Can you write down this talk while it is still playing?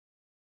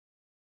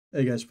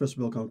Hey guys, Professor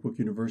Bill, Comic Book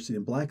University,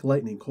 and Black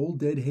Lightning, Cold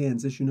Dead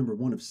Hands, issue number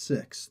 1 of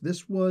 6.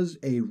 This was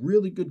a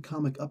really good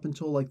comic up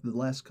until like the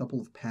last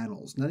couple of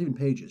panels. Not even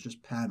pages,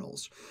 just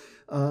panels.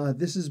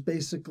 This is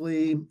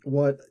basically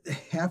what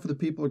half of the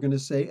people are going to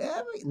say,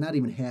 not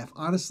even half.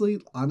 Honestly,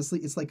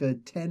 it's like a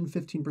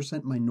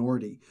 10-15%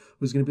 minority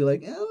who's going to be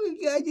like, oh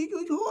my God, it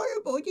was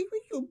horrible. It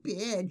was so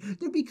bad.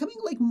 They're becoming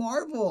like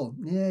Marvel.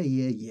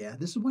 Yeah.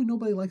 This is why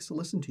nobody likes to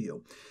listen to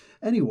you.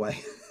 Anyway,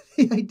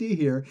 the idea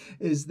here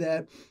is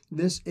that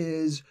this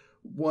is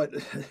what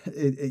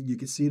you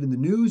can see it in the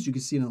news, you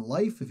can see it in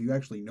life if you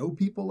actually know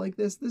people like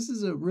this. This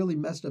is a really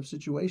messed up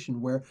situation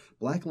where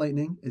Black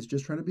Lightning is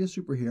just trying to be a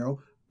superhero,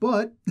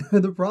 but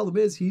the problem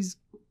is he's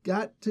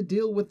got to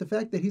deal with the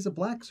fact that he's a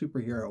black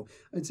superhero.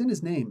 It's in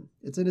his name.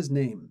 It's in his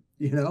name,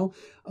 you know?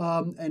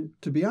 And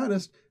to be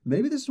honest,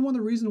 maybe this is one of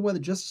the reasons why the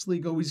Justice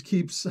League always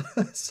keeps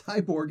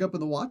Cyborg up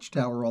in the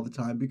Watchtower all the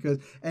time, because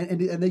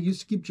and they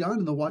used to keep John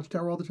in the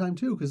Watchtower all the time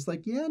too, because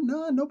like, yeah,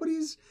 no,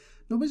 nobody's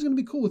gonna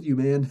be cool with you,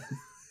 man.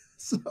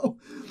 So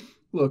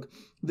look,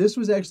 this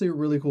was actually a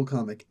really cool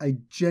comic. I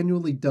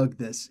genuinely dug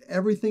this.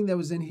 Everything that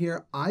was in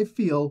here, I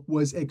feel,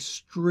 was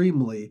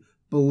extremely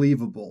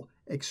believable.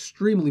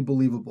 Extremely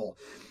believable.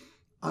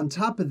 On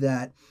top of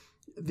that,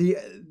 the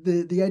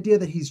idea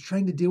that he's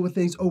trying to deal with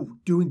things,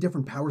 doing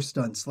different power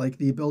stunts, like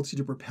the ability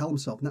to propel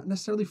himself, not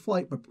necessarily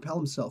flight, but propel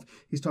himself.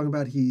 He's talking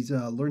about he's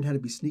learned how to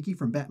be sneaky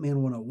from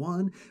Batman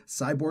 101.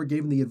 Cyborg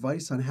gave him the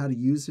advice on how to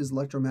use his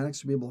magnetics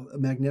to be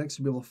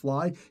able to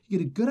fly. You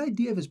get a good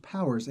idea of his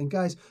powers. And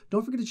guys,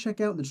 don't forget to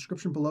check out in the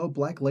description below,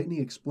 Black Lightning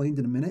Explained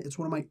in a Minute. It's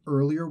one of my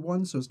earlier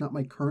ones, so it's not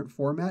my current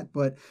format,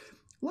 but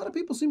a lot of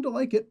people seem to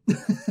like it.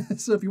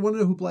 So if you want to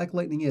know who Black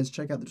Lightning is,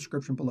 check out the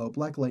description below.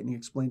 Black Lightning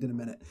Explained in a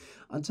Minute.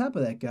 On top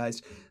of that,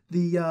 guys,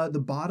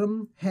 the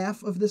bottom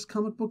half of this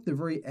comic book, the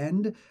very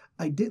end,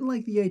 I didn't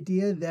like the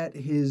idea that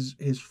his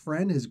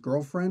friend, his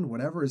girlfriend,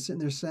 whatever, is sitting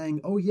there saying,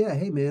 oh yeah,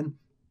 hey man,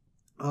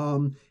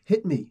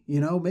 hit me,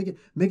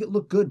 make it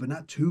look good, but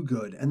not too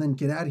good, and then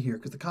get out of here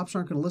because the cops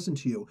aren't going to listen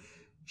to you.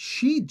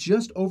 She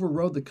just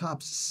overrode the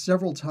cops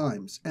several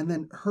times, and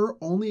then her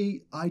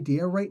only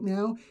idea right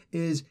now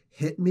is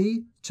hit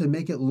me to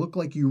make it look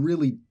like you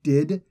really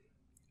did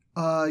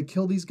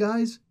kill these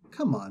guys.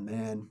 Come on,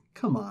 man.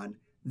 Come on.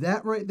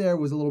 That right there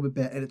was a little bit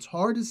bad, and it's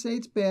hard to say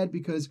it's bad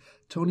because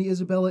Tony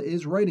Isabella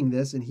is writing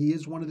this, and he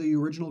is one of the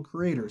original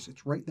creators.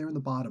 It's right there in the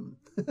bottom.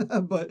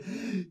 But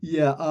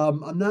yeah,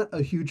 I'm not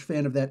a huge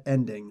fan of that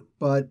ending,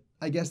 but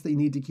I guess they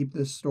need to keep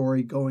this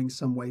story going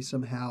some way,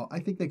 somehow. I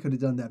think they could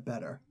have done that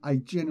better. I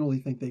genuinely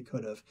think they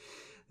could have.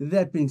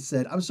 That being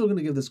said, I'm still going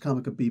to give this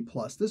comic a B+.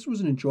 This was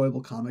an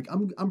enjoyable comic.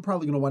 I'm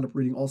probably going to wind up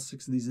reading all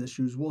 6 of these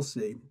issues. We'll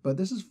see. But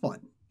this is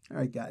fun. All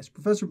right, guys.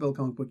 Professor Bill,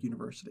 Comic Book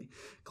University.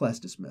 Class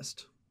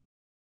dismissed.